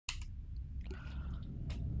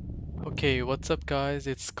Okay, what's up guys?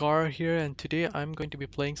 It's Scar here and today I'm going to be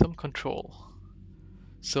playing some Control.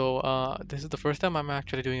 This is the first time I'm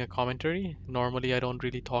actually doing a commentary. Normally I don't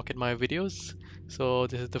really talk in my videos. So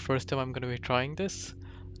this is the first time I'm going to be trying this.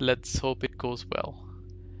 Let's hope it goes well.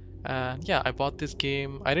 And yeah, I bought this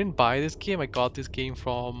game. I didn't buy this game. I got this game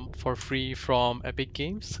for free from Epic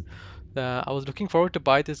Games. I was looking forward to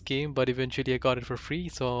buy this game, but eventually I got it for free.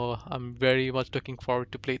 So I'm very much looking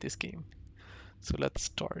forward to play this game. So let's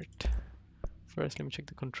start. First, let me check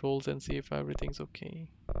the controls and see if everything's okay.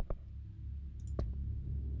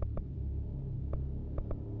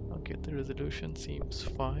 Okay, the resolution seems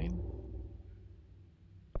fine.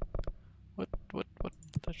 What?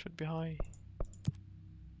 That should be high.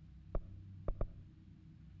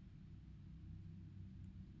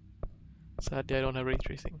 Sadly, I don't have ray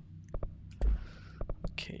tracing.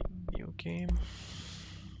 Okay, new game.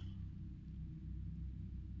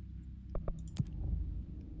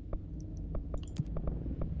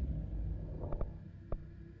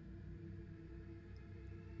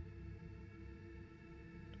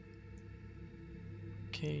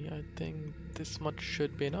 Okay, I think this much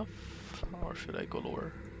should be enough. Or should I go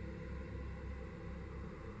lower?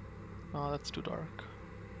 Oh, that's too dark.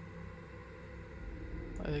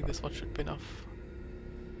 I think this much should be enough.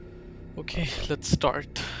 Okay, let's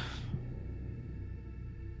start.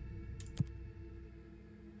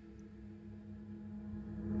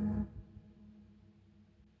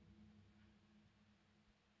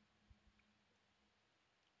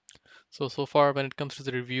 So far when it comes to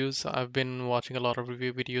the reviews, I've been watching a lot of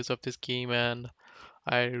review videos of this game and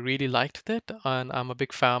I really liked it, and I'm a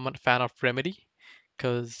big fan of Remedy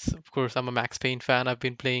because, of course, I'm a Max Payne fan. I've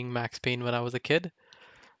been playing Max Payne when I was a kid.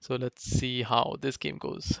 So let's see how this game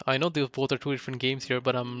goes. I know these both are two different games here,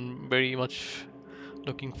 but I'm very much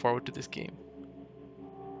looking forward to this game.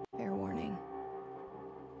 Fair warning.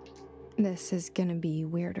 This is gonna be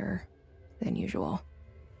weirder than usual.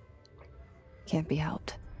 Can't be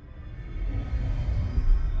helped.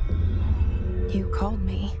 You called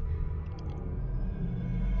me.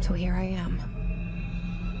 So here I am.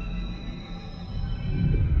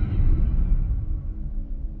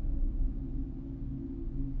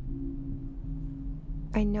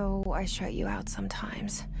 I know I shut you out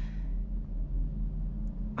sometimes.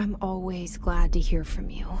 I'm always glad to hear from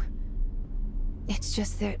you. It's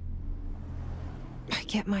just that I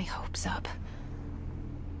get my hopes up.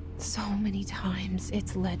 So many times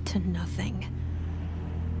it's led to nothing.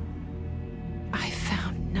 I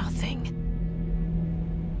found nothing.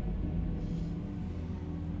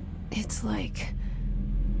 It's like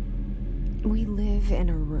we live in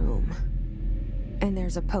a room, and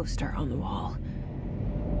there's a poster on the wall.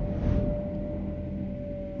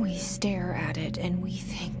 We stare at it and we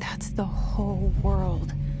think that's the whole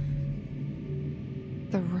world.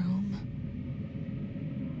 The room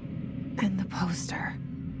and the poster.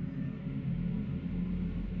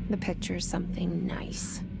 The picture's something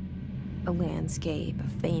nice. A landscape, a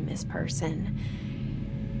famous person.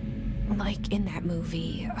 Like in that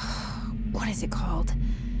movie, what is it called?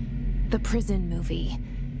 The prison movie.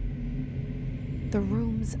 The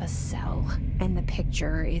room's a cell, and the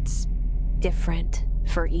picture, it's different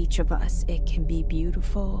for each of us. It can be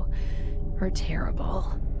beautiful or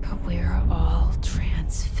terrible, but we're all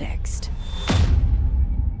transfixed.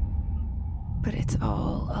 But it's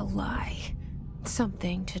all a lie.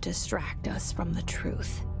 Something to distract us from the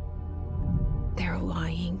truth. They're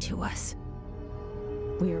lying to us.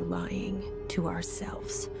 We're lying to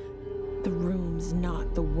ourselves. The room's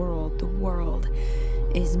not the world. The world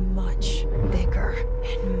is much bigger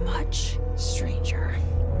and much stranger.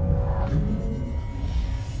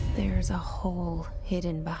 There's a hole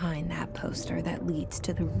hidden behind that poster that leads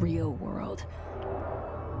to the real world.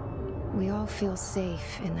 We all feel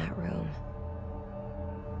safe in that room.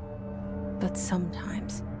 But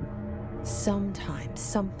sometimes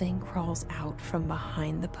something crawls out from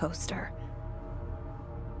behind the poster.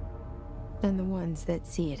 And the ones that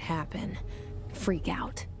see it happen freak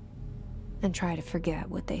out and try to forget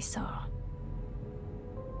what they saw.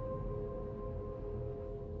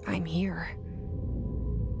 I'm here.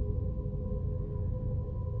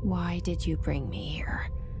 Why did you bring me here?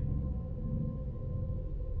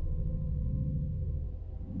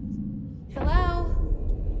 Hello?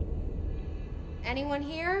 Anyone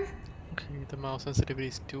here? Okay, the mouse sensitivity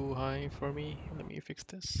is too high for me. Let me fix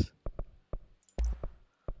this.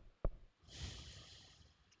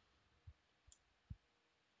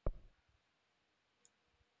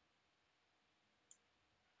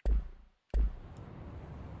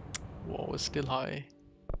 Whoa, it's still high.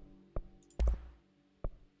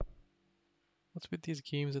 What's with these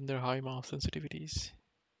games and their high mouse sensitivities?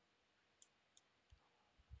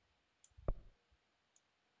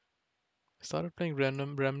 started playing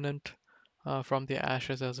Remnant from the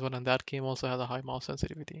Ashes as well, and that game also has a high mouse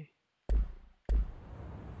sensitivity.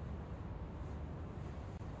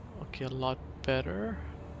 Okay, a lot better.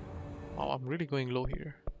 Wow, I'm really going low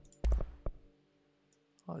here.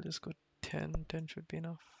 I'll just go 10. 10 should be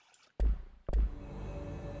enough.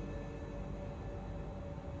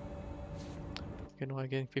 You know,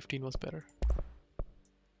 again, 15 was better.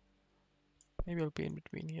 Maybe I'll be in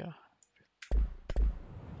between, yeah.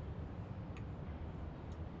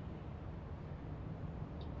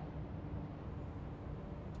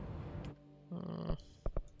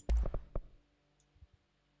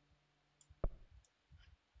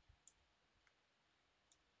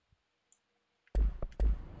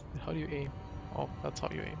 How do you aim? Oh, that's how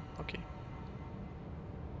you aim. Okay.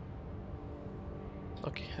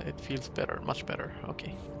 Okay, it feels better, much better.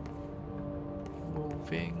 Okay.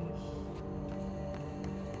 Moving.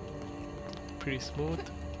 Pretty smooth.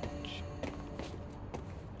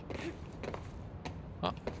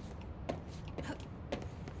 Ah.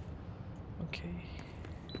 Okay.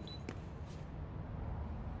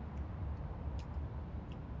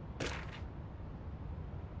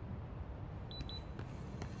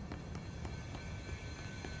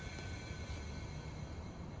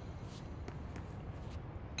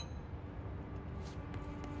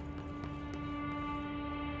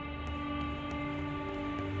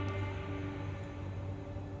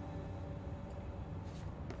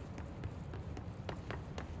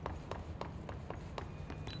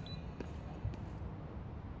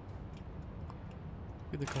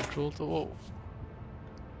 With the controls. Oh, whoa.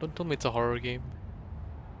 Don't tell me it's a horror game.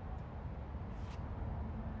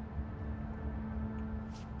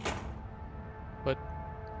 But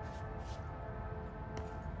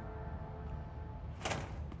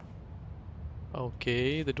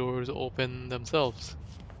okay, the doors open themselves.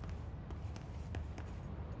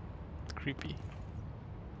 It's creepy.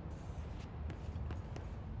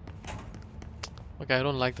 Okay, I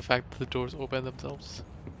don't like the fact that the doors open themselves.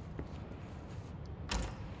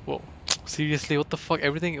 Whoa. Seriously, what the fuck?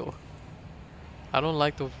 Everything. I don't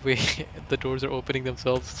like the way the doors are opening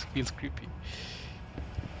themselves. It feels creepy.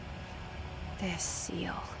 This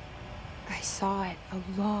seal. I saw it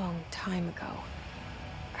a long time ago.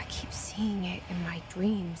 I keep seeing it in my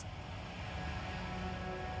dreams.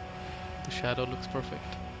 The shadow looks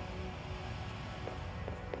perfect.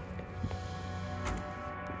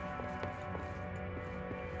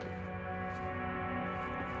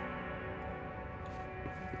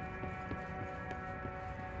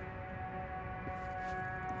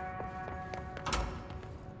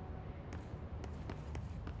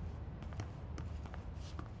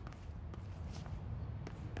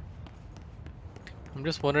 I'm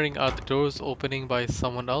just wondering, are the doors opening by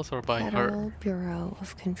someone else or by her? Federal Bureau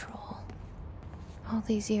of Control. All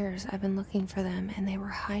these years I've been looking for them and they were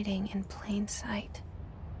hiding in plain sight.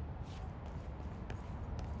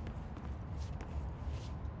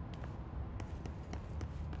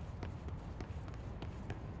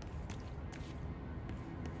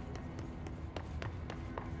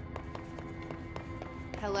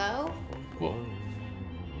 Hello? Whoa.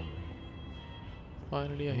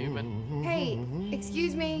 Finally a human. Hey,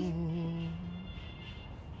 excuse me.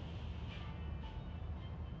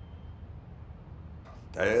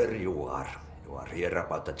 There you are. You are here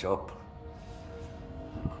about the job.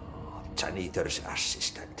 Janitor's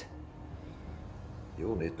assistant.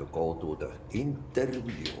 You need to go to the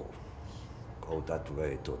interview. Go that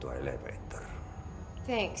way to the elevator.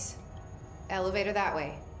 Thanks. Elevator that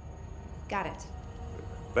way. Got it.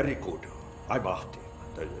 Very good. I'm Ahti,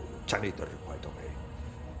 the janitor, by the way.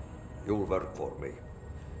 You'll work for me.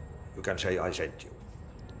 You can say I sent you.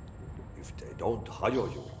 If they don't hire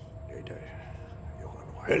you, niin Johan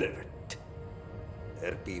helvet.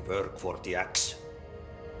 There be work for the axe.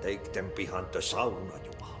 Take them behind the sauna,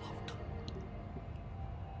 jumalauta.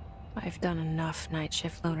 I've done enough night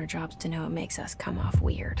shift loner jobs to know it makes us come off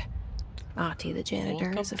weird. Ahti the janitor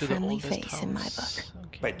Welcome is a to the friendly oldest face in my house. book.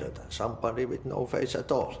 Okay. Better than somebody with no face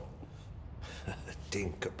at all.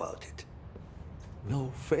 Think about it.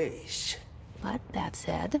 No face. But that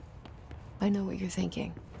said, I know what you're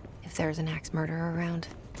thinking. If there's an axe murderer around,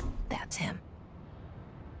 that's him.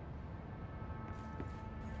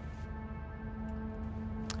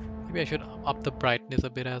 Maybe I should up the brightness a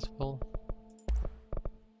bit as well.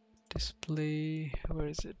 Display, where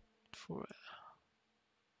is it? For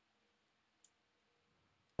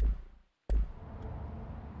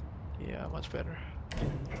yeah, much better.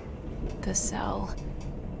 The cell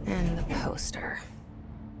and the poster.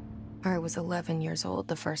 I was 11 years old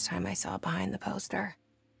the first time I saw behind the poster.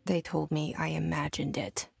 They told me I imagined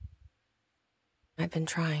it. I've been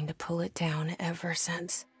trying to pull it down ever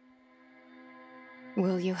since.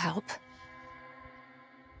 Will you help?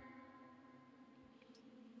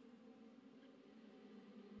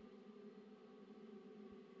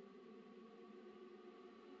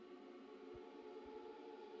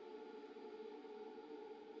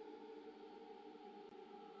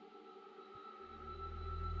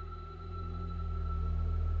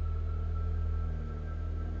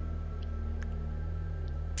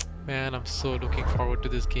 Man, I'm so looking forward to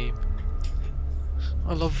this game.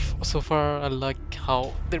 So far, I like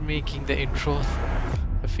how they're making the intro.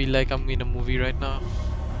 I feel like I'm in a movie right now.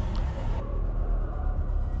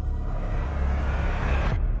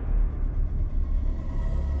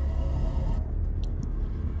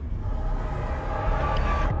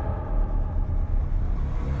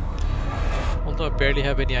 Although I barely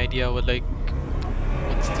have any idea what's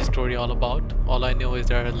the story all about. All I know is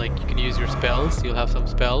that like you can use your spells, you'll have some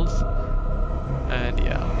spells. And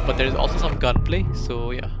yeah, but there's also some gunplay,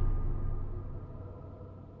 so yeah.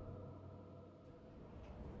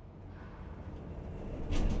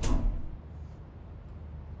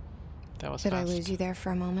 That was Did fast. I lose you there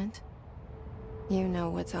for a moment? You know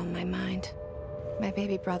what's on my mind. My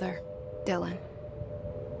baby brother, Dylan.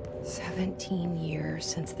 17 years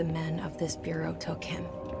since the men of this bureau took him.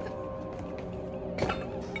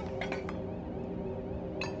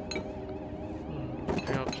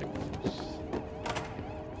 Okay, I'll check this.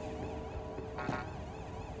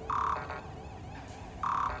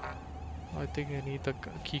 I think I need the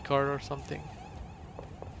key card or something.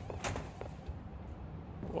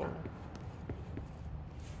 Whoa.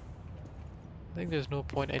 I think there's no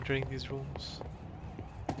point entering these rooms.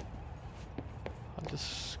 I'll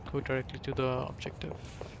just go directly to the objective.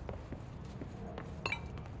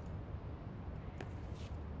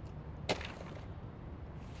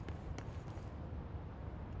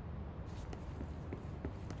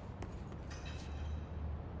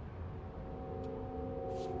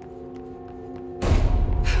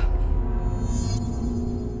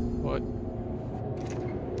 What?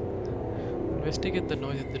 Investigate the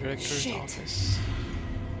noise in the director's Shit. office.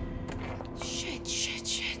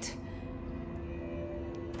 Shit.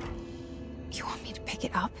 You want me to pick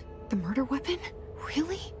it up? The murder weapon?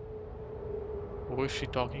 Really? Who is she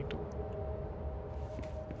talking to?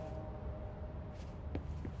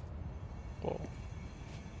 Whoa.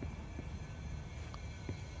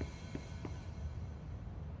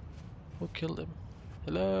 Who killed him?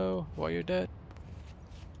 Hello? Why are you dead?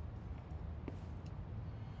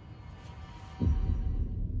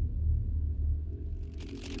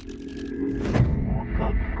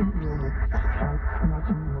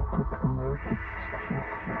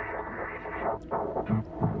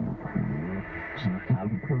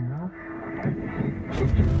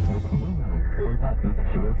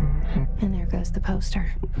 And there goes the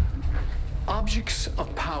poster. Objects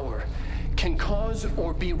of power can cause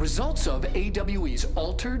or be results of AWE's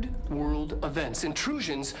altered world events,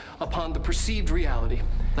 intrusions upon the perceived reality.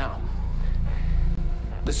 Now,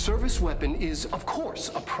 the service weapon is, of course,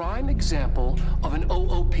 a prime example of an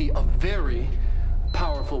OOP, a very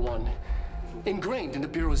powerful one. Ingrained in the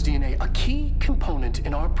Bureau's DNA, a key component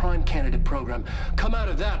in our prime candidate program. Come out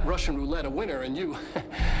of that Russian roulette a winner and you're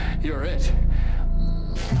it.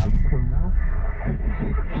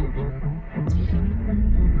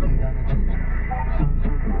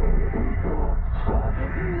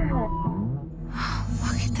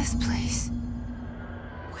 Look at this place.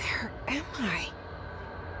 Where am I?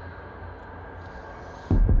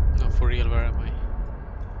 No, for real, where am I?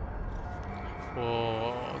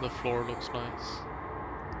 Whoa, the floor looks nice.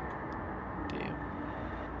 Damn.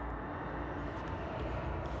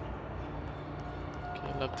 Okay,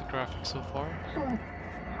 I love the graphics so far.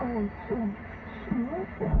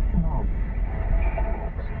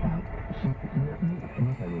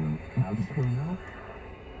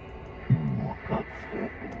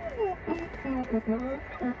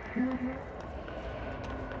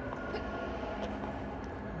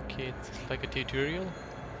 Okay, it's like a tutorial.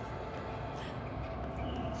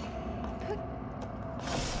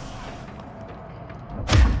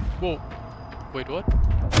 Whoa! Wait, what?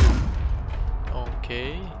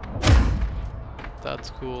 Okay.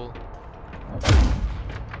 That's cool.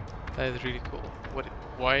 That is really cool. What?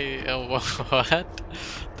 Why? What?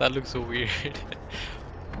 That looks so weird.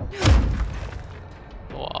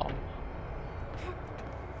 Wow.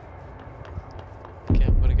 Okay,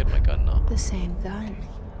 I'm gonna get my gun now. The same gun.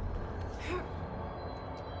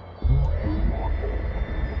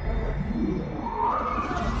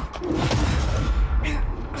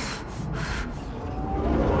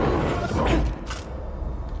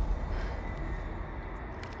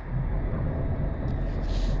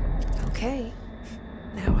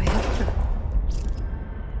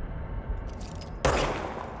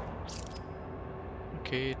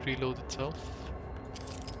 reload itself.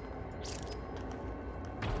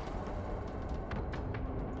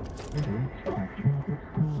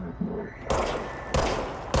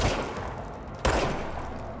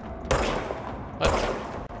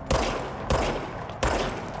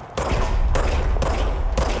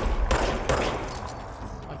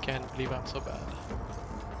 I can't believe I'm so bad.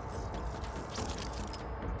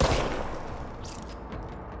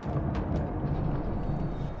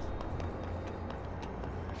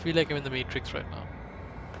 I feel like I'm in the Matrix right now.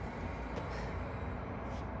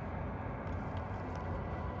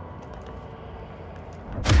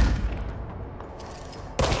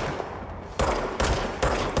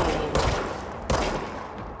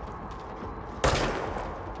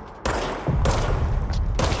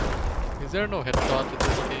 Is there no headshot in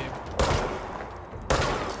this game?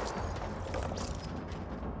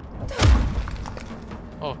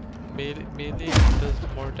 Oh, melee does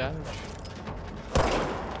more damage.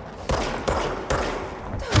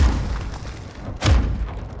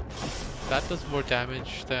 That does more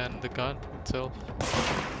damage than the gun itself.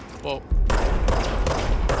 Whoa.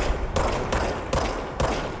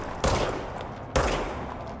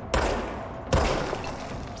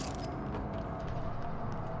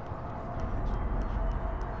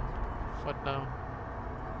 What now?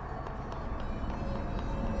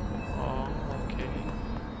 Oh, okay.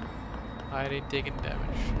 I didn't take any damage.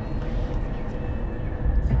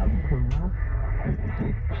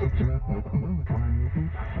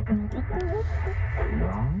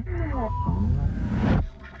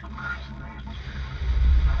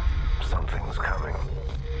 Something's coming.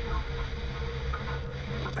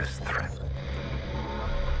 This threat.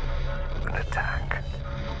 An attack.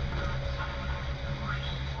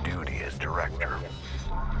 Duty as director.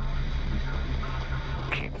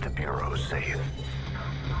 Keep the Bureau safe.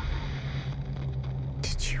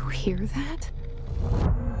 Did you hear that?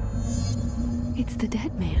 It's the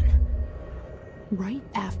dead man. Right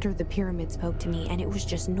after the pyramid spoke to me, and it was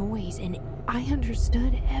just noise, and I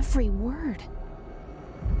understood every word.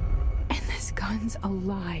 And this gun's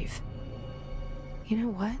alive. You know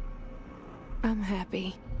what? I'm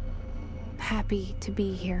happy. Happy to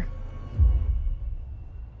be here.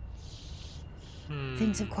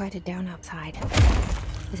 Things have quieted down outside.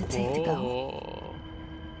 Is it safe to go? Oh.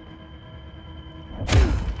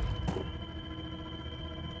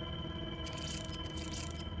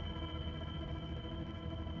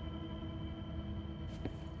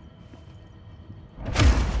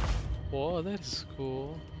 Whoa, that's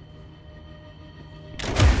cool.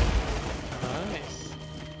 Nice.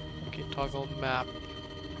 Okay, toggle map.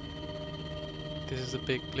 This is a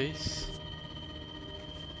big place.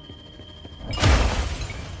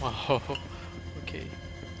 Wow. Okay.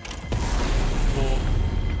 Whoa.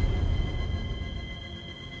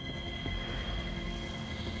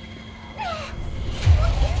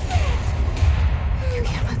 You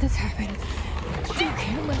can't let this happen. You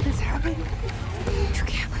can't let this happen. You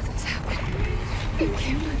can't let this happen. You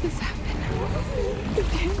can't let this happen. You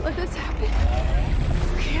can't let this happen.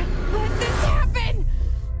 You can't let this happen.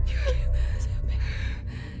 You can't let this happen.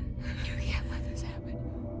 You can't let this happen.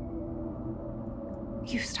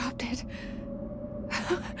 You stopped it.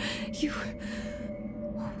 You.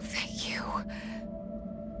 Oh, thank you.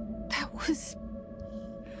 That was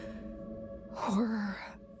horror.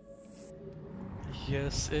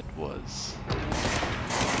 Yes, it was.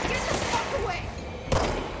 Get the fuck away!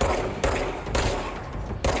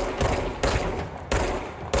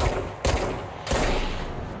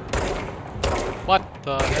 What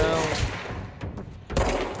the hell?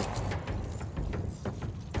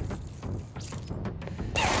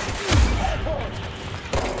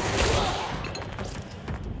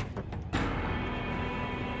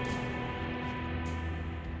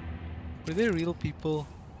 Were they real people?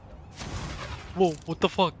 Whoa, what the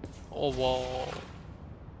fuck? Oh wow.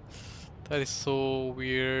 That is so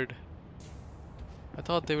weird. I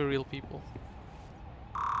thought they were real people.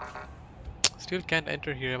 Still can't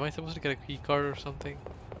enter here. Am I supposed to get a key card or something?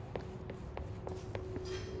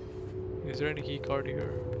 Is there any key card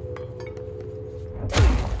here?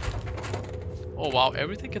 Oh wow,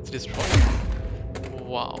 everything gets destroyed.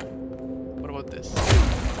 Wow. What about this?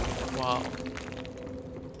 Wow.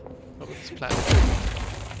 What about this planet?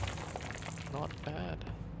 Not bad.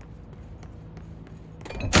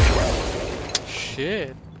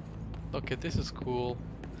 Shit. Okay, this is cool.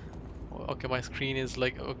 Okay, my screen is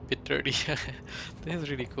like a bit dirty. This is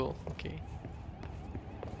really cool. Okay.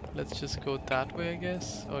 Let's just go that way, I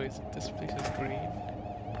guess. Or is it this place is green?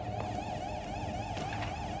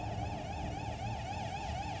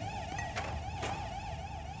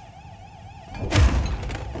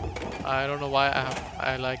 I don't know why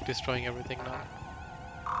I like destroying everything now.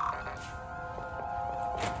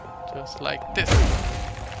 Just like this.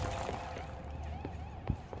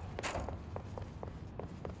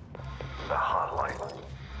 The hotline.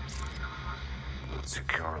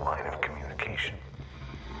 Secure line of communication.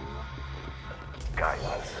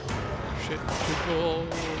 Guidance. Shit to go.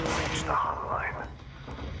 Reach the hotline.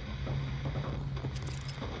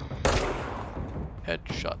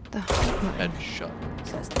 Headshot. The hotline Headshot.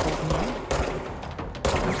 says the old man.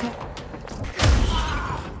 Okay.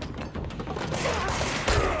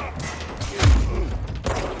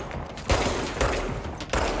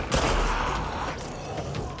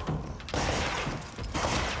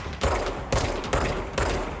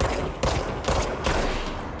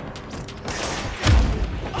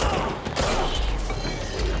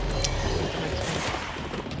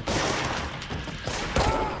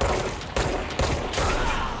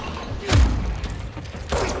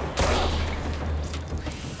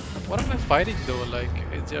 What am I fighting though? Like,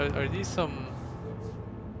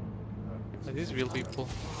 are these real people?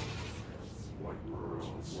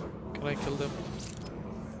 Can I kill them?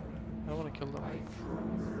 I want to kill them.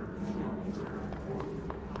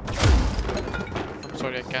 I'm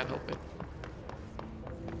sorry, I can't help it.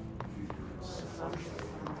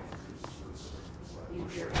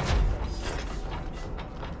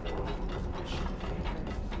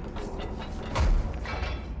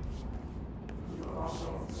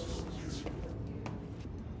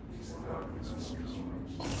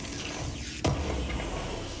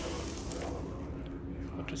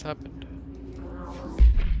 What just happened?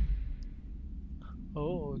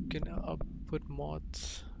 Oh, can I put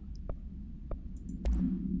mods?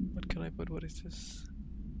 What can I put? What is this?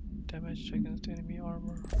 Damage against enemy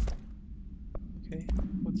armor. Okay,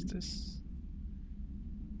 what's this?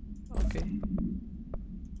 Okay.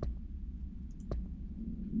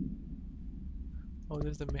 Oh,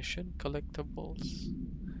 there's the mission. Collectibles.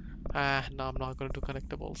 Ah, no, I'm not gonna do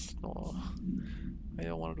collectibles. No, I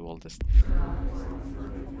don't want to do all this.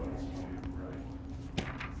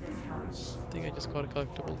 I think I just got a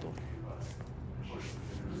collectible though.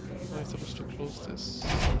 Am I supposed to close this?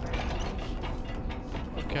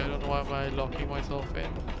 Okay, I don't know why am I locking myself in.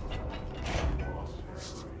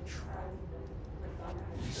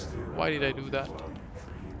 Why did I do that?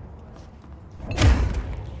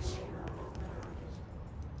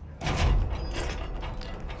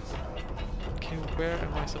 Okay, where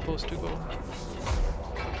am I supposed to go?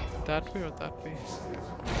 That way or that way?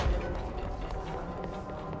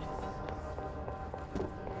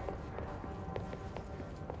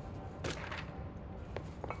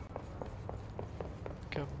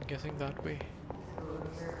 Okay, I'm guessing that way.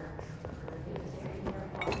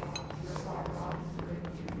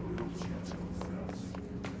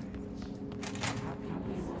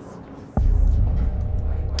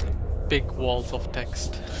 Big walls of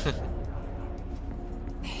text.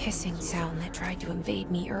 The hissing sound that tried to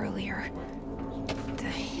invade me earlier. The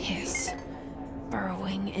hiss.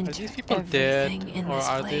 Burrowing Are into these people everything dead, in or this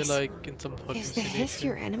are place. they like in some Is the hiss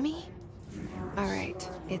your hallucination? enemy? Alright,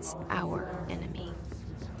 it's our enemy.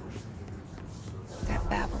 That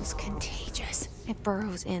babble's contagious. It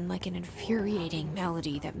burrows in like an infuriating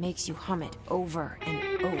melody that makes you hum it over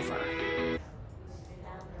and over.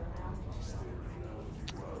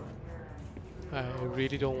 I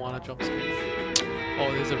really don't want a jump scare. Oh,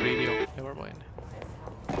 there's a radio. Never mind.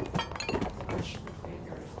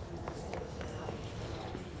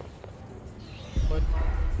 What?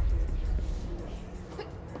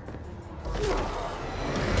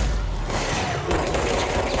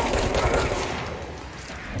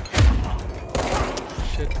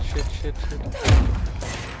 Shit.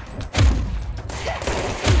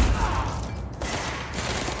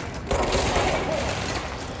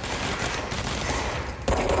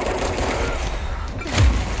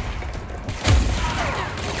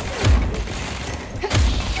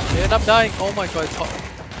 I end up dying. Oh my god,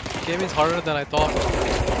 game is harder than I thought.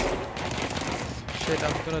 Shit,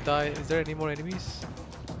 I'm gonna die. Is there any more enemies?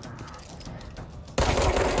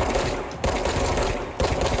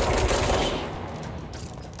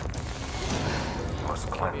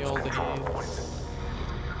 Must Give me cleanse all the control heals. points.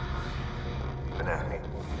 An enemy.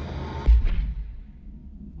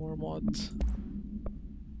 More mods.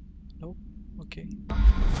 Nope. Okay.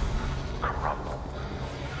 Corrupt.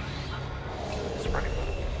 Spreading.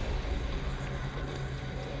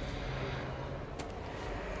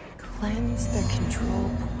 Cleanse the control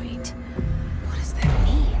point. What does that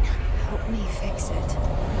mean? Help me fix it.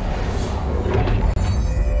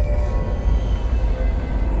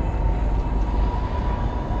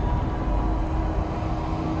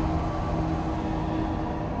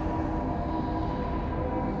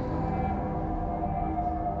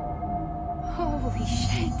 Holy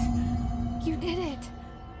shit. You did it.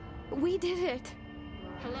 We did it.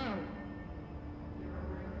 Hello?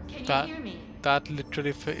 Can That you hear me? that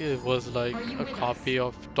literally it was like Are you a with copy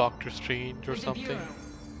us? of Doctor Strange or With the something. Bureau?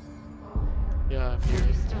 Yeah, I'm Are here.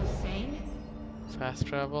 you still sane? Fast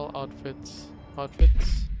travel outfits.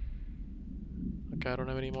 Outfits. Okay, I don't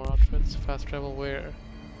have any more outfits. Fast travel where?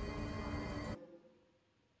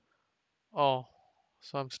 Oh,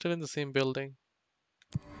 so I'm still in the same building.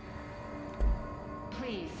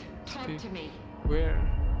 Please, talk Speak. to me. Where?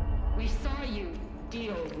 We saw you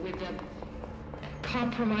deal with the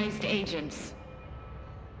compromised agents.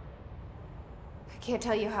 I can't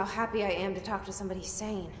tell you how happy I am to talk to somebody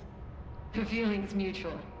sane. The feeling's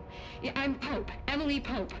mutual. Yeah, I'm Pope, Emily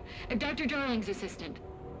Pope, Dr. Darling's assistant.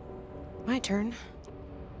 My turn.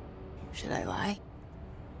 Should I lie?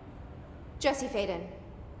 Jesse Faden.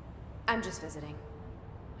 I'm just visiting.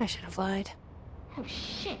 I should have lied. Oh,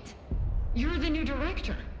 shit. You're the new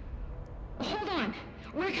director. Hold on.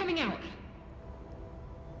 We're coming out.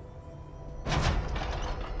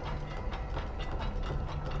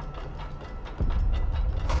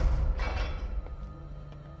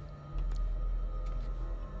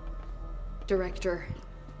 Director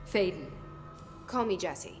Faden. Call me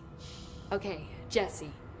Jesse. Okay,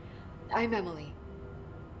 Jesse. I'm Emily.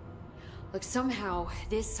 Look, somehow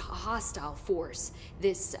this hostile force,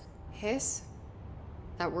 this... Hiss?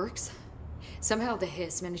 that works? Somehow the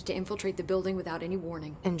Hiss managed to infiltrate the building without any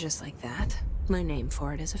warning. And just like that, my name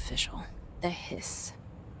for it is official. The Hiss.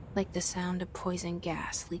 Like the sound of poison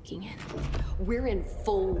gas leaking in. We're in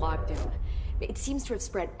full lockdown. It seems to have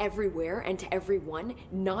spread everywhere and to everyone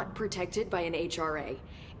not protected by an HRA.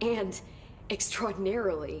 And,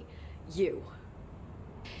 extraordinarily, you.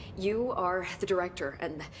 You are the director,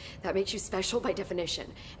 and that makes you special by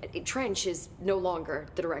definition. Trench is no longer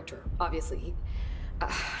the director, obviously.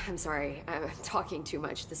 I'm sorry, I'm talking too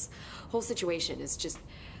much. This whole situation is just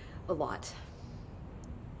a lot.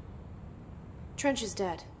 Trench is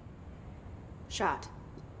dead. Shot.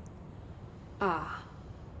 Ah.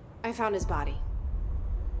 I found his body.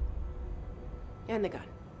 And the gun.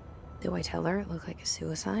 Do I tell her it looked like a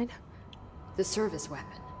suicide? The service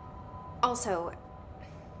weapon. Also,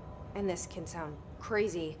 and this can sound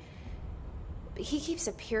crazy, but he keeps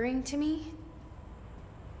appearing to me,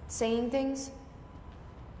 saying things.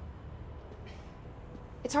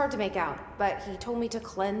 It's hard to make out, but he told me to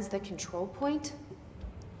cleanse the control point,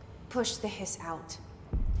 push the Hiss out.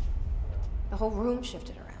 The whole room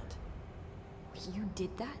shifted around. You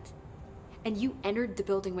did that? And you entered the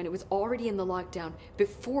building when it was already in the lockdown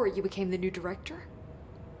before you became the new director?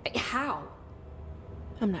 How?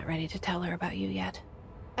 I'm not ready to tell her about you yet.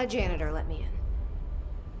 A janitor let me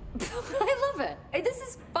in. I love it. This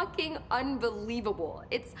is fucking unbelievable.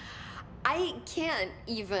 I can't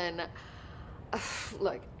even...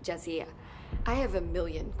 Look, Jesse, I have a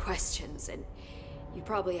million questions, and you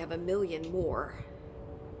probably have a million more.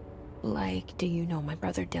 Like, do you know my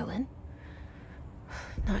brother Dylan?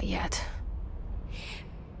 Not yet.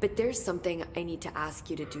 But there's something I need to ask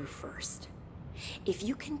you to do first. If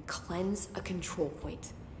you can cleanse a control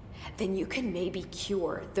point, then you can maybe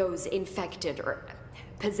cure those infected or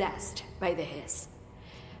possessed by the Hiss.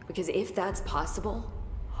 Because if that's possible,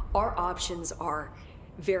 our options are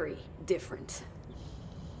very different.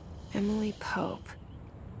 Emily Pope.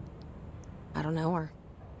 I don't know her,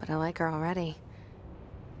 but I like her already.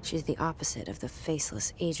 She's the opposite of the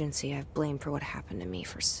faceless agency I've blamed for what happened to me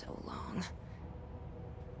for so long.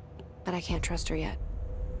 But I can't trust her yet.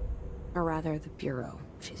 Or rather, the Bureau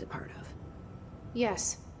she's a part of.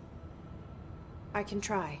 Yes. I can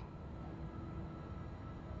try.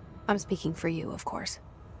 I'm speaking for you, of course.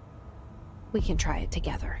 We can try it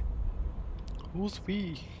together. Who's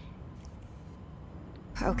we?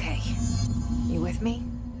 Okay. You with me?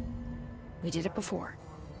 We did it before.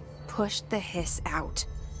 Push the Hiss out.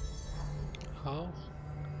 How?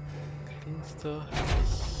 Cleans the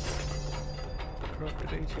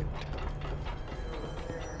corrupted agent.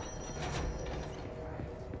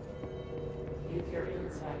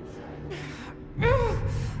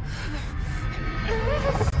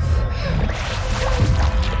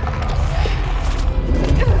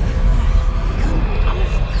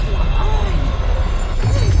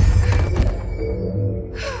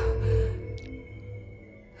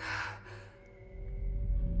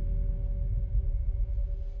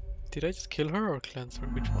 Did I just kill her or cleanse her?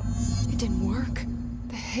 Which one? It didn't work.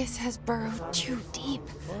 The Hiss has burrowed too deep.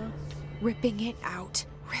 What? Ripping it out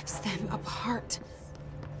rips them apart.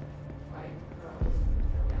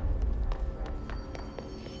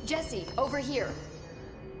 Jesse, over here.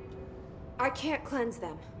 I can't cleanse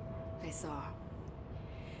them. I saw.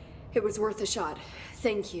 It was worth a shot.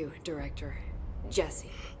 Thank you, Director.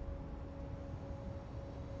 Jesse.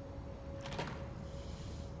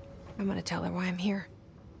 I'm gonna tell her why I'm here.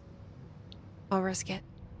 I'll risk it.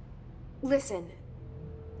 Listen,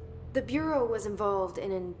 the Bureau was involved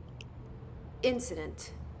in an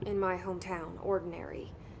incident in my hometown,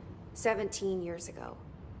 Ordinary, 17 years ago.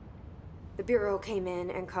 The Bureau came in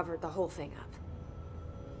and covered the whole thing up.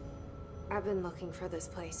 I've been looking for this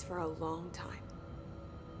place for a long time.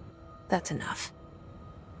 That's enough.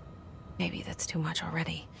 Maybe that's too much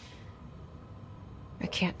already. I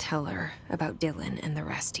can't tell her about Dylan and the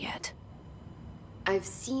rest yet. I've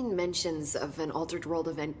seen mentions of an Altered World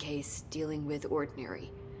event case dealing with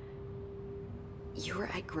Ordinary. You were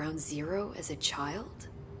at Ground Zero as a child?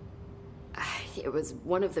 It was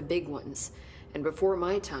one of the big ones, and before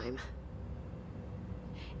my time.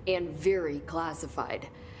 And very classified.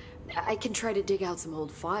 I can try to dig out some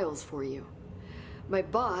old files for you. My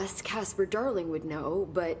boss, Casper Darling, would know,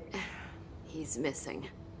 but he's missing.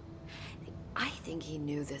 I think he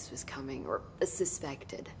knew this was coming, or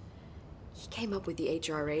suspected. He came up with the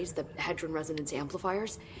HRAs, the Hadron Resonance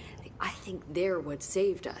Amplifiers. I think they're what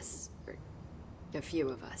saved us. Or a few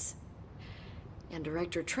of us. And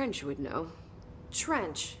Director Trench would know.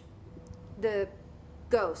 Trench, the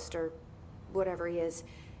ghost, or whatever he is,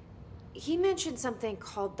 he mentioned something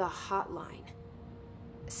called the Hotline.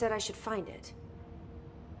 Said I should find it.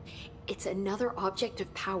 It's another object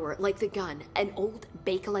of power, like the gun, an old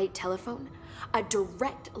Bakelite telephone. A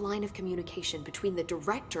direct line of communication between the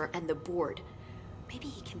director and the board. Maybe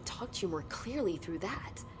he can talk to you more clearly through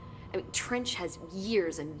that. I mean, Trench has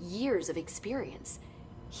years and years of experience.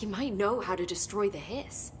 He might know how to destroy the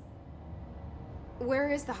Hiss. Where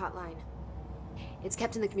is the hotline? It's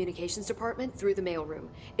kept in the communications department through the mailroom.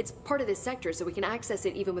 It's part of this sector, so we can access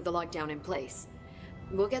it even with the lockdown in place.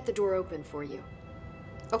 We'll get the door open for you.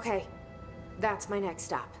 Okay, that's my next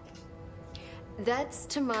stop. That's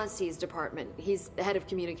Tomasi's department. He's head of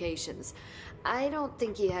communications. I don't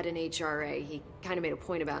think he had an HRA. He kind of made a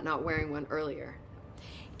point about not wearing one earlier.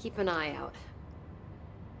 Keep an eye out.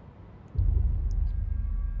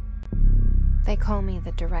 They call me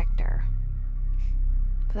the director.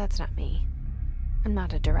 But that's not me. I'm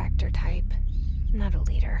not a director type. I'm not a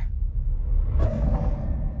leader.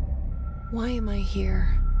 Why am I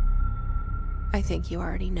here? I think you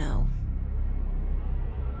already know.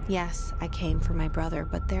 Yes, I came for my brother,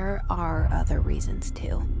 but there are other reasons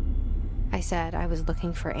too. I said I was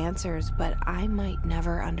looking for answers, but I might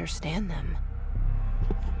never understand them.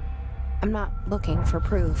 I'm not looking for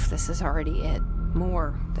proof. This is already it.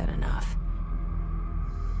 More than enough.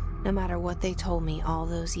 No matter what they told me all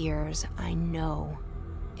those years, I know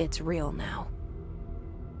it's real now.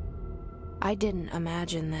 I didn't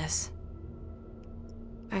imagine this.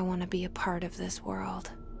 I want to be a part of this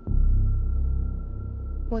world.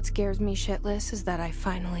 What scares me shitless is that I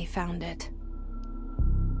finally found it.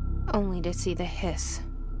 Only to see the Hiss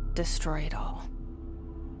destroy it all.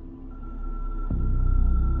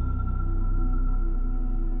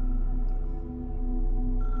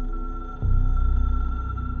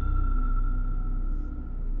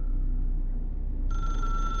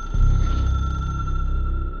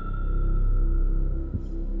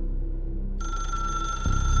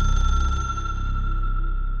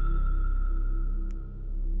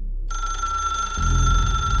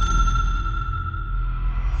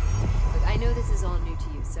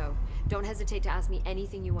 Don't hesitate to ask me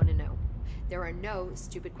anything you want to know. There are no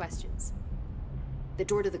stupid questions. The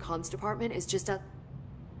door to the comms department is just a...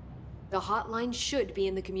 The hotline should be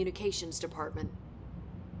in the communications department.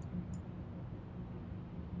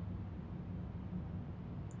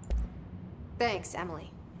 Thanks,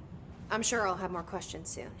 Emily. I'm sure I'll have more questions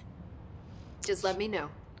soon. Just let me know.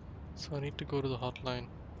 So I need to go to the hotline.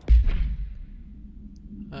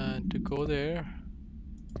 And to go there...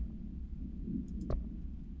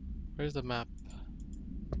 Where's the map?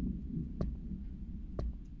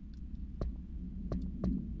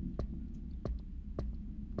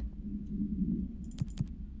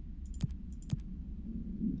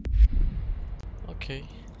 Okay.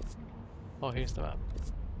 Oh, here's the map.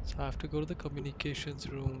 So I have to go to the communications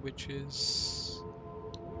room, which is...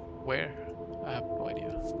 where? I have no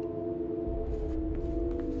idea.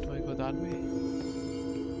 Do I go that way?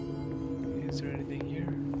 Is there anything here?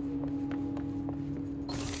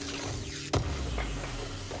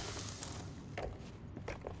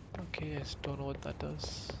 Okay, I just don't know what that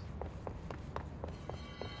does.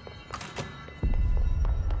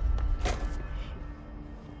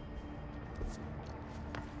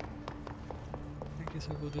 I guess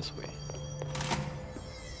I'll go this way.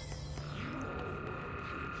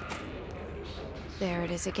 There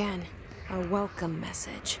it is again. Our welcome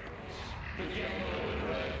message.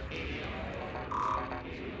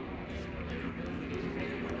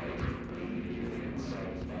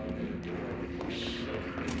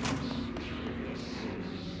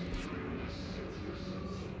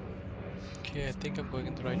 Okay, I think I'm going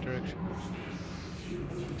in the right direction.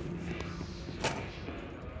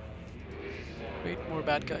 Wait, more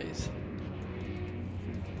bad guys.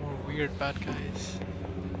 More weird bad guys.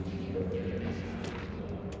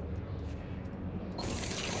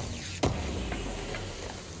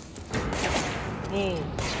 Oh,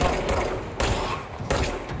 stop.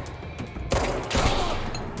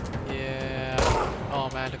 Yeah. Oh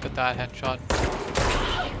man, look at that headshot.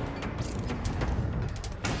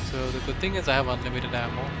 So the good thing is I have unlimited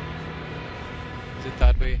ammo. Is it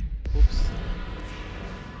that way? Oops.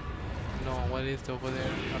 No, what is over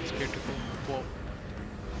there? I'm scared to go. Whoa.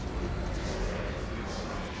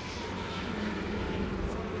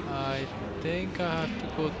 I think I have to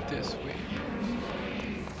go this way.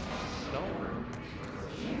 No?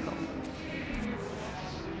 No.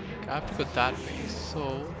 I have to go that way,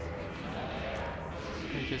 so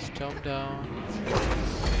I just jump down.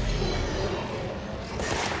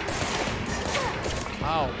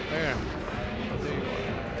 Ow, where? Oh, there you are.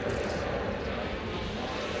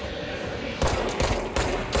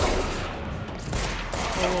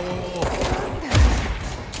 Oh.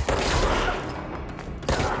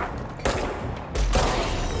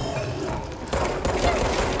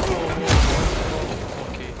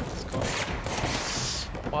 Okay, let's go.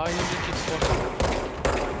 Why are you making so much?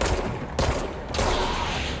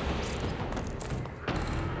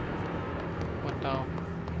 What now?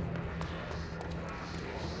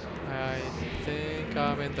 I think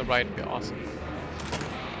I'm in the right way. Awesome.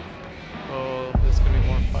 Oh, there's gonna be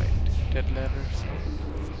more fight. Dead letters.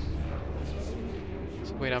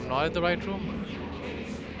 So wait, I'm not in the right room?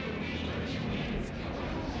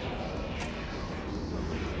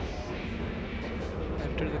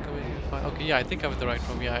 Enter the community file. Okay, yeah, I think I'm in the right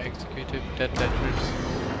room. Yeah, executive dead letters.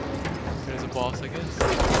 There's a boss, I guess.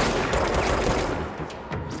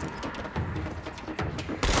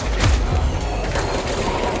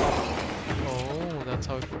 Oh, that's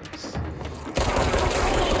how it works.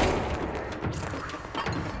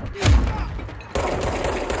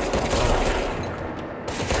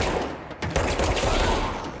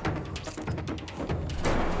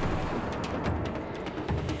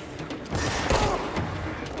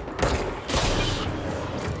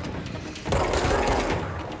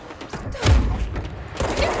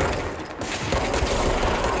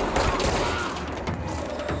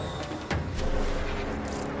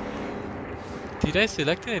 Did I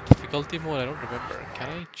select a difficulty mode? I don't remember. Can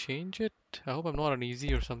I change it? I hope I'm not on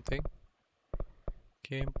easy or something.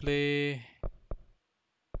 Gameplay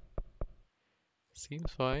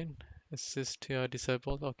seems fine. Assist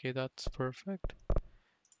disabled. Okay, that's perfect.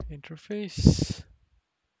 Interface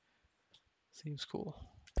seems cool.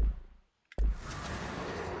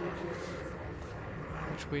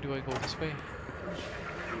 Which way do I go? This way?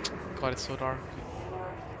 God, it's so dark.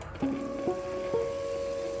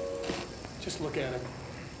 Just look at it.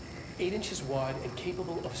 8 inches wide and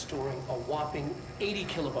capable of storing a whopping 80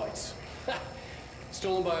 kilobytes.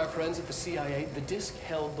 Stolen by our friends at the CIA, the disk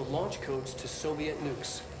held the launch codes to Soviet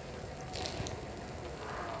nukes.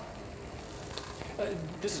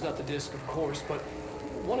 This is not the disk, of course, but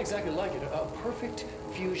one exactly like it. A perfect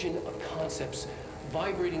fusion of concepts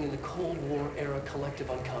vibrating in the Cold War era collective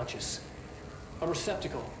unconscious. A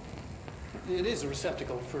receptacle. It is a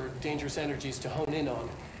receptacle for dangerous energies to hone in on.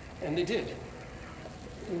 And they did.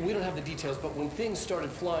 We don't have the details, but when things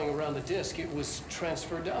started flying around the disk, it was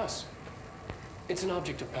transferred to us. It's an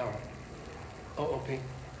object of power. OOP.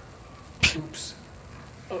 Oops.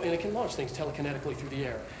 Oh, and it can launch things telekinetically through the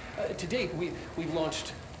air. To date, we've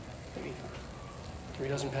launched maybe 3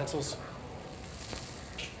 dozen pencils.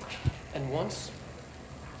 And once,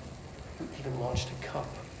 we even launched a cup.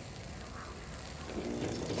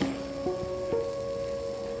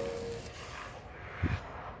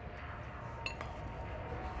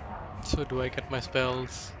 So do I get my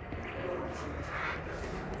spells?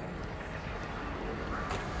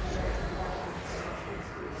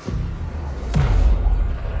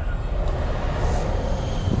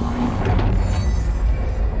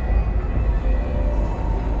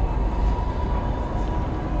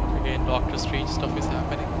 Again, Doctor Strange stuff is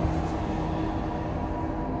happening.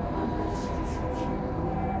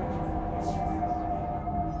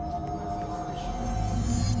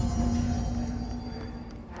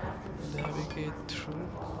 Navigate through.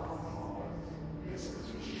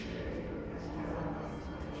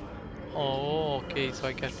 Oh, okay, so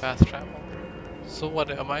I get fast travel. So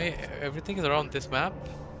what am I? Everything is around this map.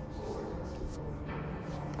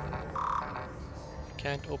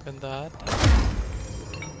 Can't open that.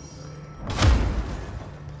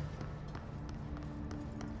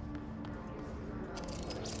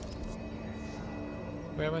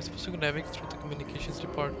 Where am I supposed to navigate through the communications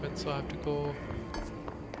department? So I have to go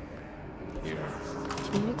here.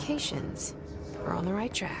 Communications. We're on the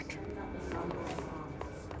right track.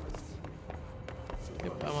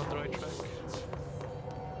 Yep, I'm on the right track.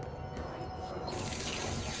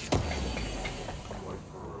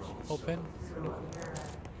 Open?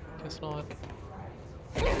 Guess not.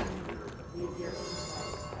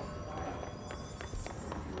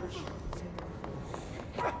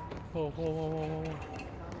 Whoa, whoa, whoa, whoa, whoa.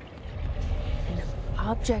 An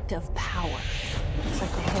object of power. Looks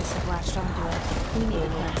like the Hiss have latched onto it. We need to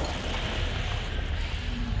cleanse it.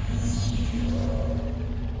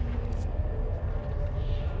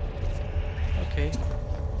 Okay.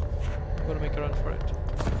 I'm gonna make a run for it.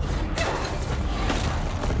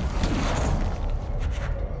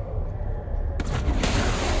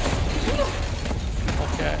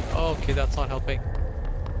 Okay, okay, that's not helping.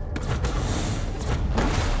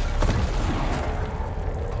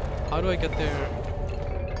 How do I get there?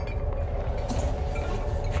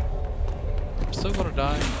 I'm still gonna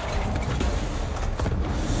die.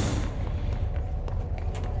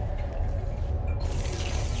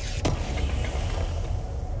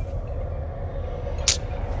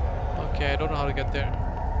 Okay, I don't know how to get there.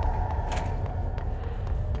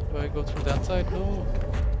 Do I go through that side? No.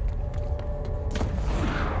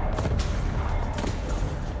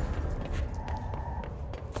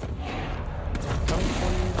 Coming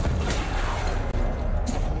for you.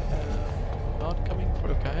 Not coming for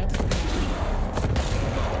you, okay?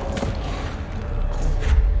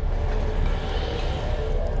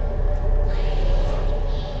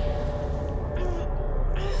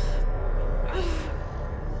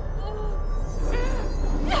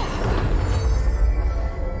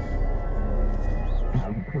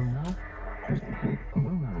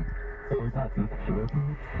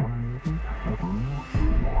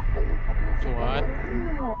 What?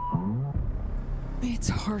 It's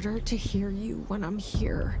harder to hear you when I'm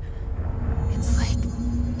here. It's like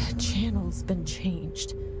the channel's been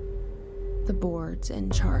changed. The board's in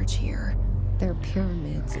charge here. They're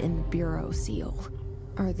pyramids in the Bureau seal.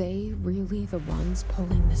 Are they really the ones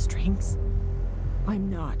pulling the strings? I'm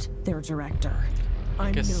not their director.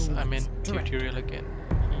 I guess no I'm in one's director. tutorial again.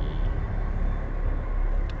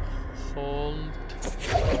 Hold.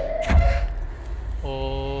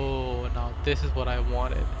 Oh, now this is what I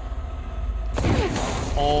wanted.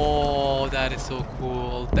 Oh, that is so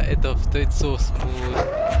cool. It's so smooth.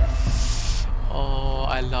 Oh,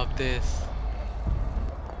 I love this.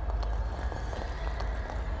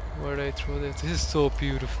 Where do I throw this? This is so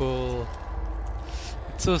beautiful.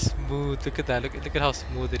 It's so smooth. Look at that. Look at how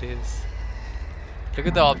smooth it is. Look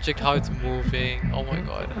at the object, how it's moving. Oh my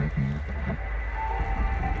god.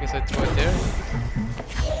 I guess I throw it there.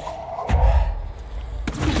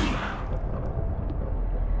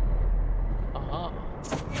 Uh-huh.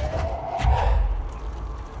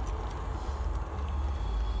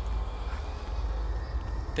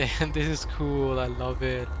 Damn, this is cool. I love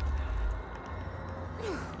it.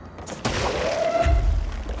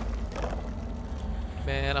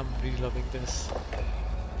 Man, I'm really loving this.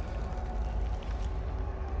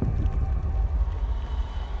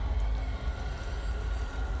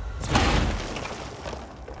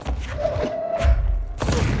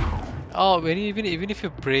 Oh, even if you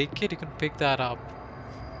break it, you can pick that up.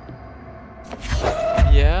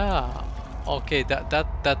 Yeah. Okay,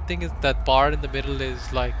 that thing is, that bar in the middle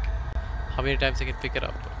is like how many times I can pick it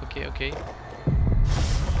up. Okay, okay.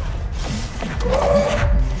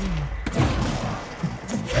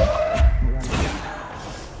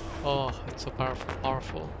 Oh, it's so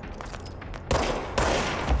powerful.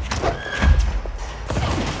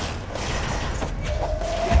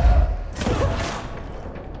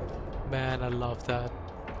 Man, I love that.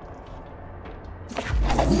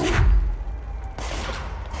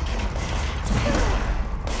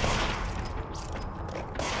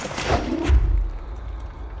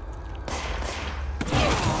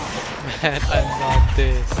 Man, I love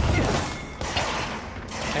this.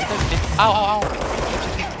 Ow, ow, ow.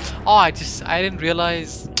 Oh, I didn't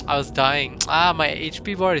realize I was dying. Ah, my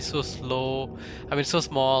HP bar is so slow. I mean, so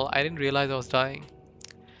small. I didn't realize I was dying.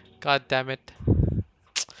 God damn it.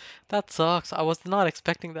 That sucks. I was not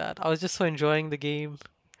expecting that. I was just so enjoying the game.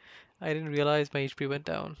 I didn't realize my HP went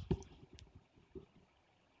down.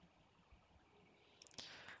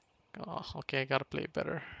 Oh, okay, I gotta play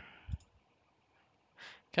better.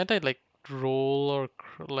 Can't I like roll or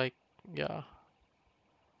like, yeah,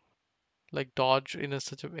 like dodge in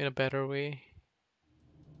in a better way.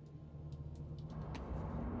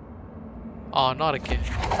 Oh, not again.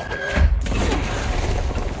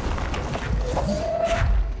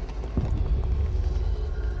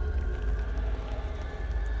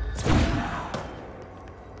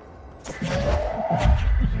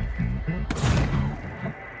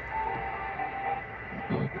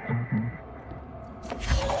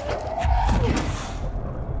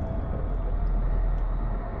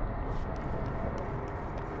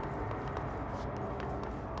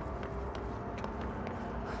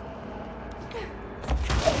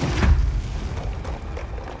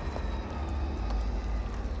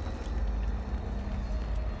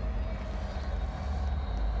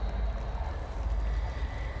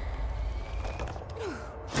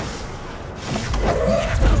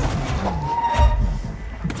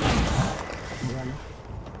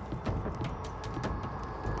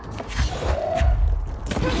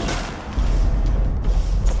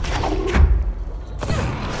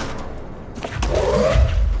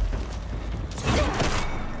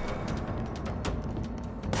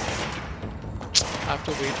 I have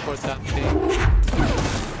to wait for that thing.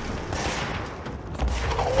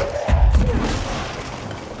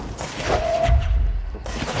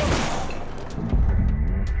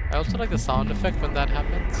 I also like the sound effect when that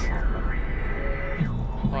happens.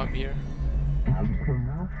 Oh, I'm here.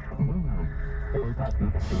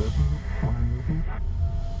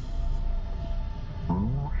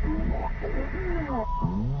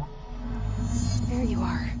 There you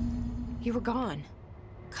are. You were gone.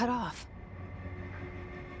 Cut off.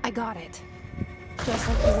 I got it. Just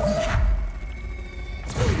like you wanted.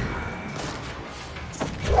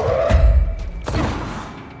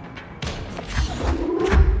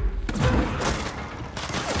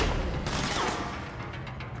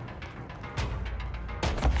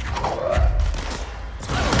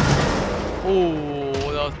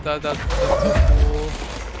 Oh, that's so cool.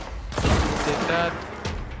 Did that.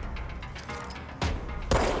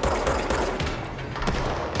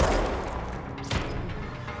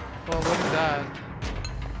 Oh, what is that?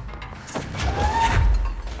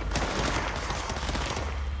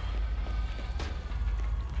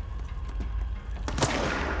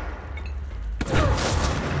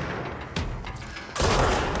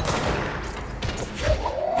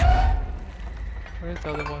 Where's the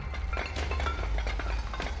other one?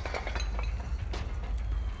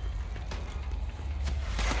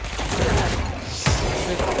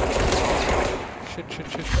 Shit.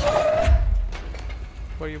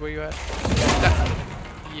 Where you at?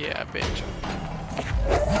 Yeah, bitch.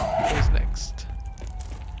 Who's next?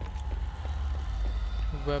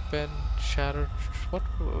 Weapon, shattered. What?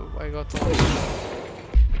 I got the.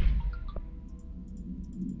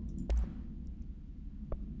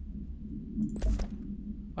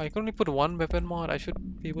 I can only put one weapon mod. I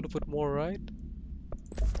should be able to put more, right?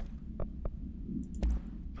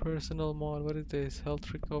 Personal mod. What is this?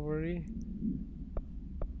 Health recovery.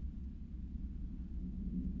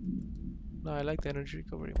 No, I like the energy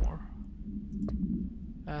recovery more.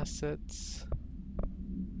 Assets.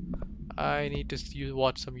 I need to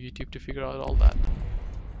watch some YouTube to figure out all that.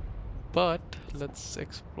 But let's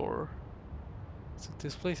explore. So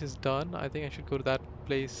this place is done. I think I should go to that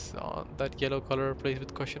place, that yellow color place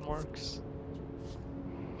with question marks.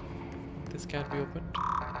 This can't be opened.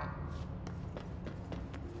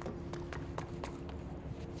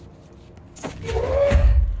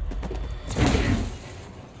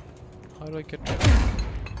 How do I get there?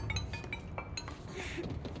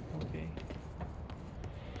 Okay.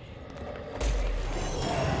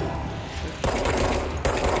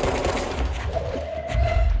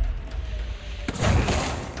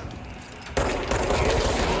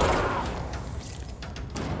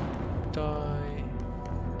 Die.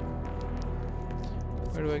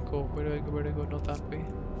 Where do I go? Where do I go? Where do I go? Not that way.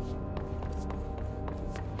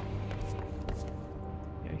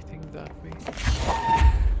 Yeah, I think that way.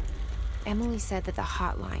 Emily said that the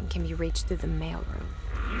hotline can be reached through the mailroom.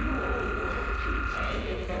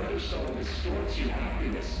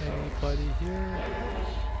 Anybody here?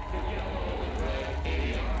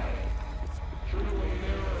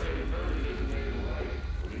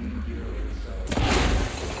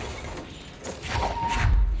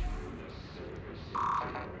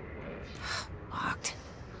 Locked.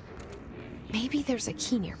 Maybe there's a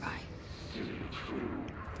key nearby.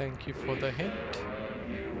 Thank you for the hint.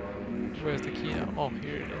 Where's the key now? Oh,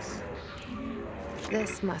 here it is.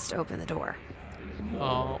 This must open the door.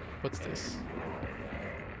 Oh, what's this?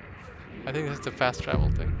 I think this is the fast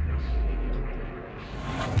travel thing.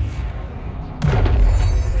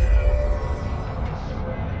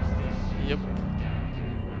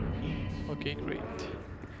 Okay, great.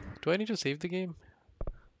 Do I need to save the game?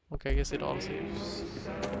 Okay, I guess it all saves.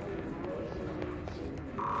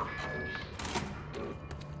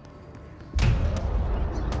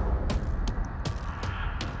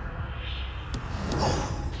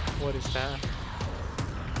 What is that?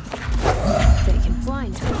 They can fly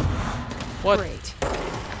now. What? Great.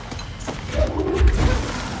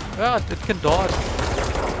 Ah, it can dodge.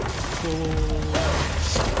 Oh.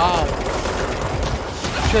 Ow.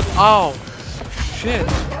 Shit, ow. Shit.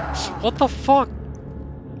 What the fuck?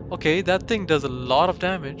 Okay, that thing does a lot of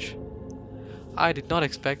damage. I did not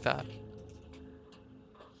expect that.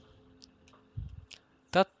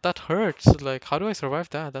 That hurts. Like, how do I survive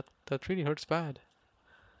that? That really hurts bad.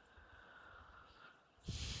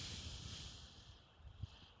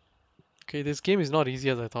 Okay, this game is not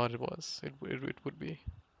easy as I thought it was. It would be.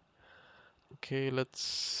 Okay,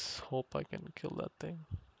 let's hope I can kill that thing.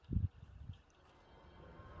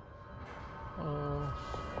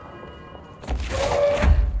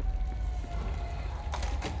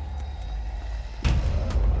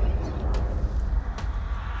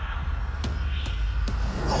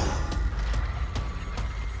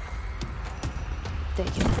 They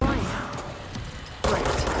can fly now.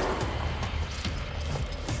 Great.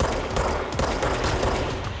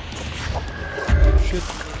 Shit.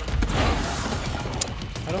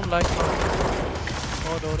 I don't like how...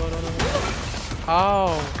 Oh, no.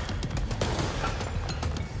 Ow.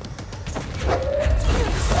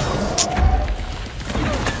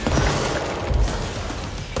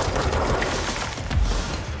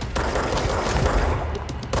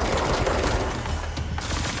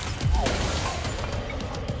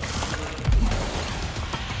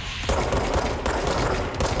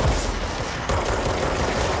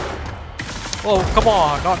 Oh, come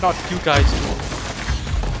on, not you guys too.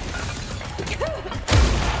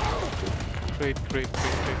 Great.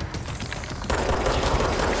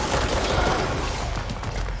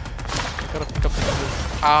 Gotta pick up the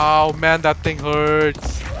pieces. Ow, man, that thing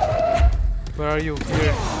hurts. Where are you?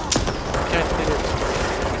 Here. Can't hit it.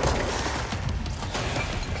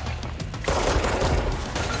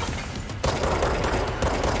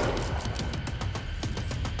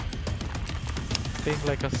 Thing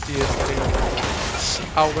like a CS player.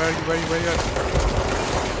 Ow, where are you?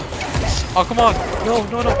 Oh, come on! No.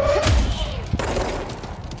 No.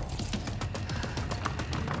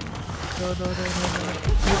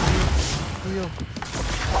 Heal.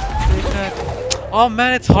 Take that. Oh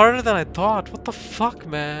man, it's harder than I thought. What the fuck,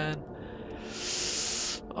 man?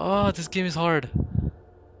 Oh, this game is hard.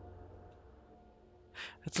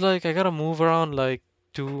 It's like I gotta move around like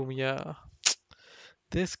Doom, yeah.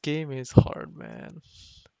 This game is hard, man.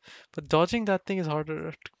 But dodging that thing is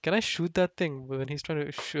harder. Can I shoot that thing when he's trying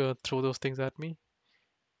to throw those things at me?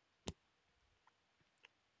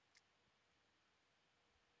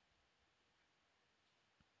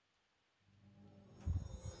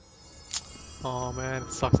 Oh man,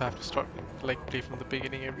 it sucks. I have to start like play from the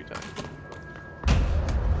beginning every time.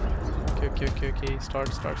 Okay.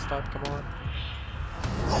 Start. Come on.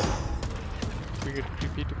 Weird,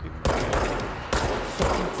 repeat. They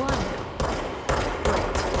can fly now.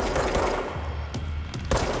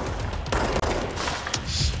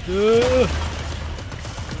 Great.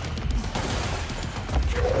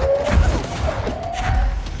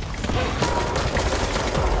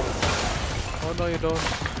 Oh no, you don't.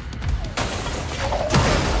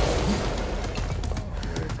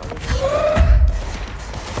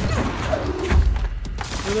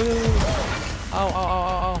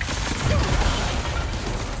 Ow.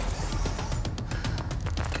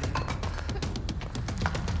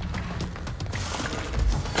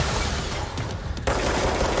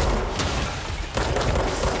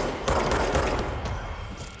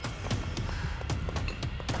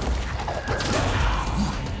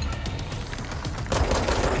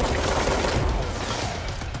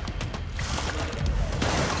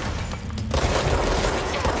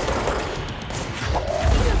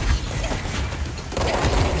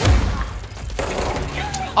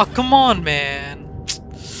 Oh, come on, man.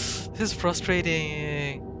 This is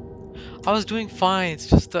frustrating. I was doing fine. It's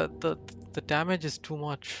just that the damage is too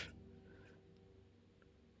much.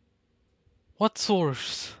 What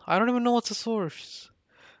source? I don't even know what's the source.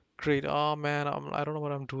 Great. Oh man, I don't know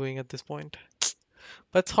what I'm doing at this point.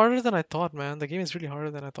 But it's harder than I thought, man. The game is really harder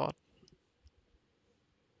than I thought.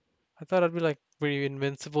 I thought I'd be like very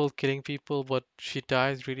invincible, killing people, but she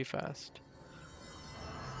dies really fast.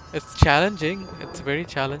 It's challenging. It's very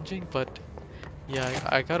challenging, but yeah,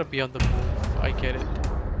 I gotta be on the move. I get it.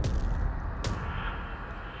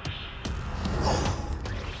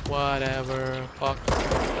 Whatever. Fuck. You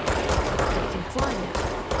can fly now.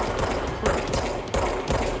 Great.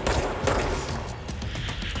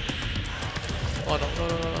 Oh no, no,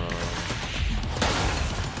 no, no, no.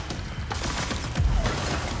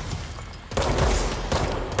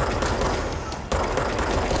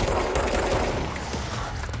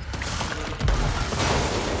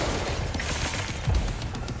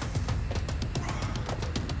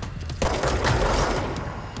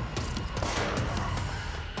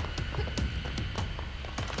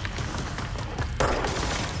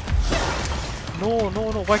 No,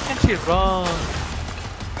 no, no, why can't she run?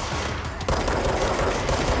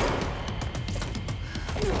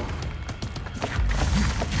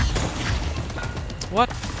 What?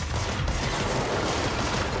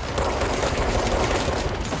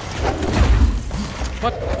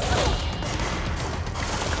 What?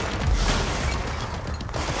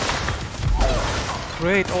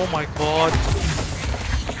 Great, oh my god.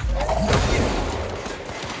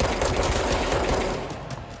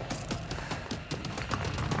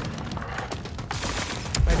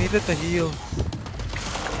 I needed the heal.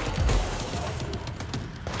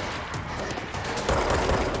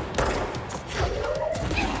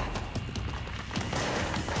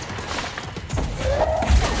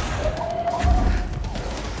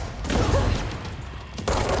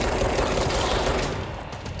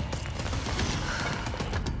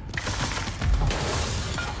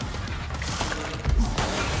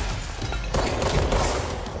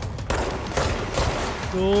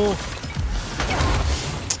 No.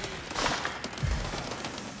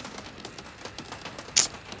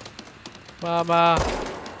 Mama.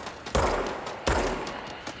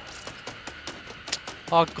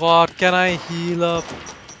 Oh god, can I heal up?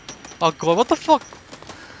 Oh god, what the fuck?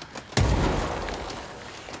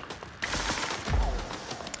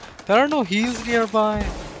 There are no heals nearby.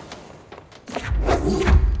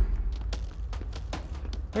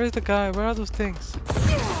 Where's the guy? Where are those things?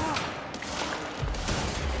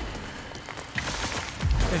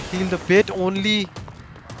 I healed a bit only.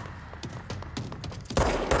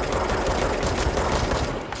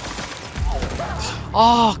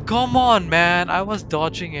 Oh, come on, man. I was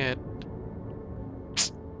dodging it.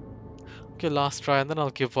 Okay, last try and then I'll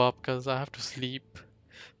give up because I have to sleep.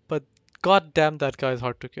 But god damn, that guy is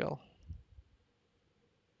hard to kill.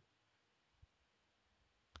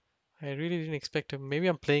 I really didn't expect him. Maybe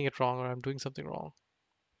I'm playing it wrong or I'm doing something wrong.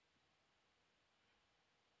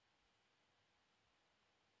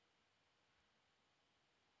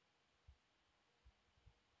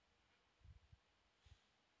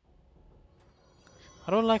 I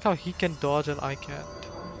don't like how he can dodge and I can't.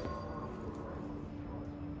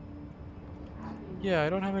 Yeah, I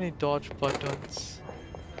don't have any dodge buttons.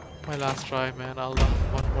 My last try, man. I'll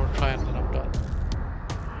have one more try and then I'm done.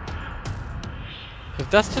 If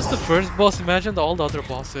that's just the first boss, imagine all the other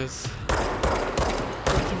bosses. You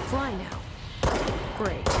can fly now.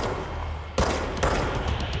 Great.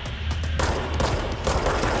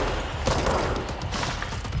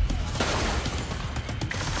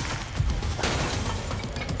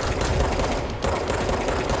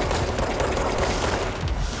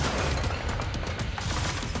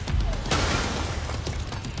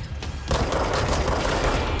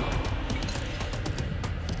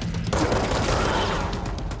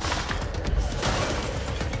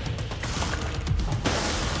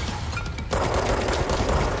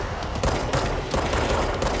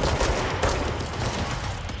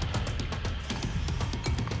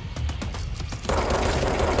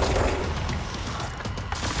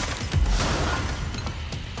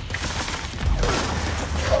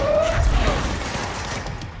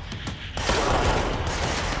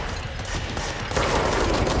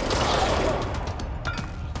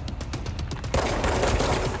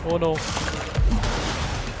 Oh no.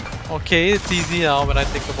 Okay, it's easy now when I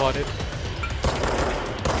think about it.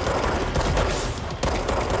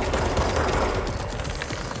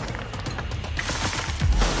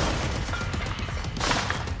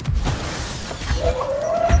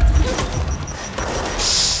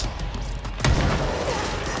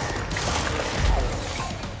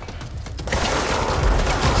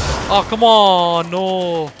 Oh, come on,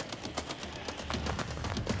 no.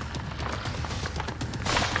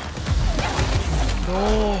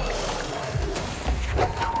 No.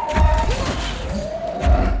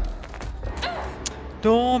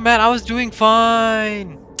 No, man, I was doing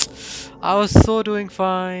fine. I was so doing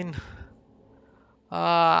fine.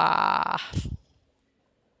 Ah,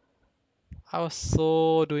 I was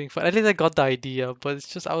so doing fine. At least I got the idea, but it's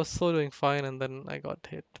just I was so doing fine and then I got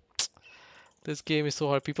hit. This game is so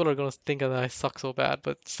hard. People are gonna think that I suck so bad,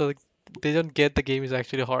 but still, they don't get the game is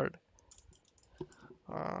actually hard.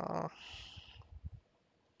 Okay,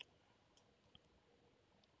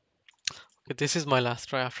 this is my last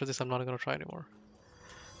try. After this, I'm not gonna try anymore.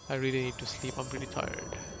 I really need to sleep. I'm pretty tired.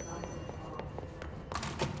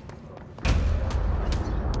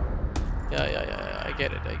 Yeah. I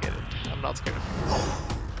get it. I'm not scared of it.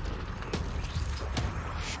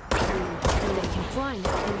 And they can fly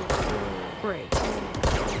now. Great.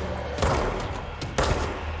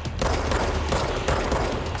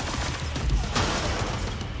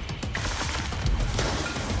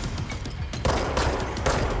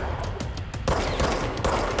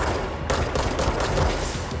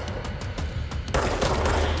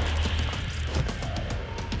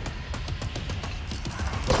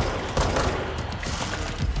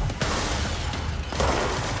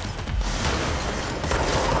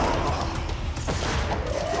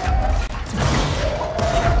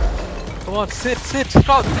 Come on, sit,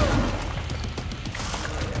 strong.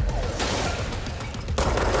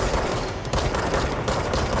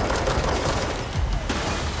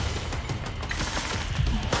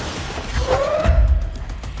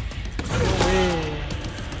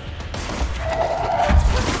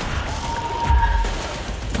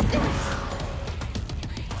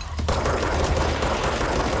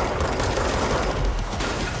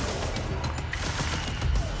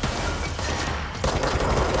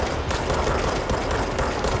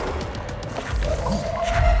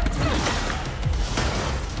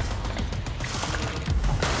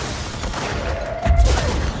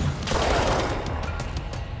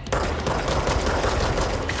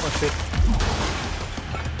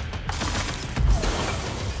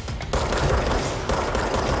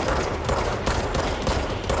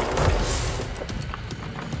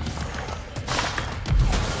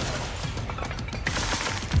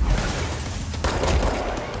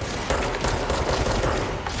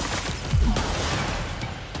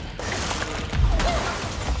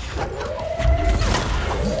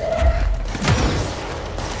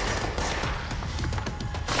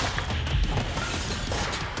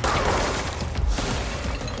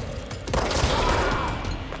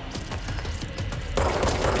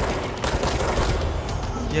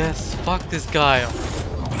 Yes, fuck this guy.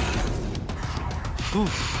 Whew.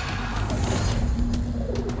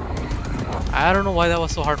 I don't know why that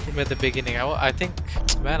was so hard for me at the beginning. I think,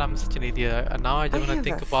 man, I'm such an idiot. Now when I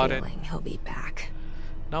think about it, He'll be back.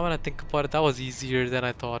 now when I think about it, that was easier than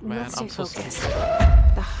I thought, man. Let's stay I'm so sorry. focused.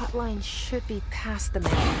 The hotline should be past the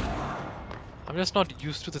man. I'm just not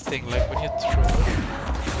used to the thing. Like when you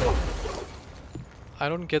throw, I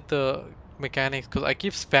don't get the mechanics because I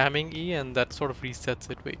keep spamming E and that sort of resets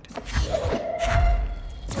it. Wait.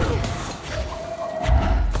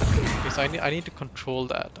 Okay, so I need to control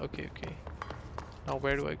that. Okay. Now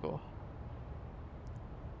where do I go?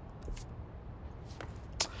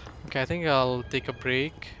 Okay, I think I'll take a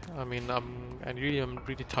break. I mean, I'm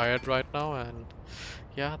really tired right now, and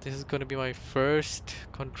yeah, this is gonna be my first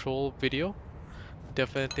control video.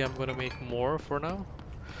 Definitely, I'm gonna make more for now.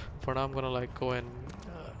 For now, I'm gonna like go and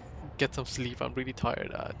get some sleep. I'm really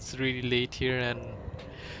tired. It's really late here, and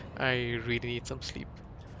I really need some sleep.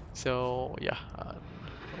 So yeah,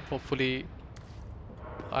 hopefully,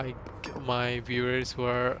 my viewers who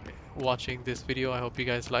are watching this video, I hope you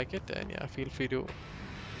guys like it, and yeah, feel free to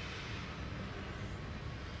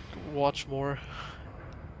watch more,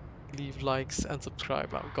 leave likes and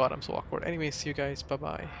subscribe. Oh god, I'm so awkward. Anyways, see you guys. Bye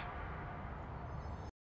bye.